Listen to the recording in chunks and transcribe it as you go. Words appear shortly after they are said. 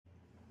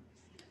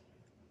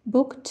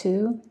Book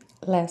 2,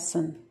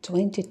 Lesson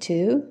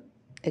 22,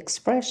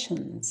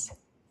 Expressions.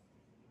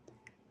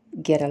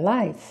 Get a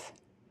life.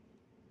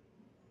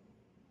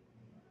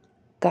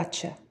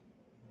 Gotcha.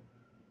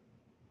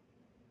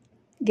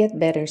 Get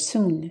better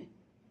soon.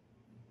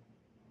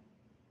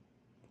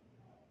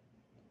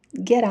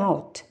 Get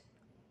out.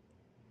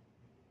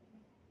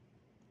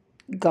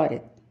 Got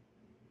it.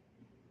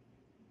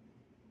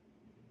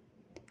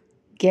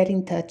 Get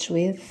in touch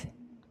with.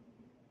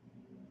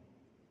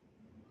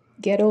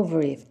 Get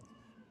over it.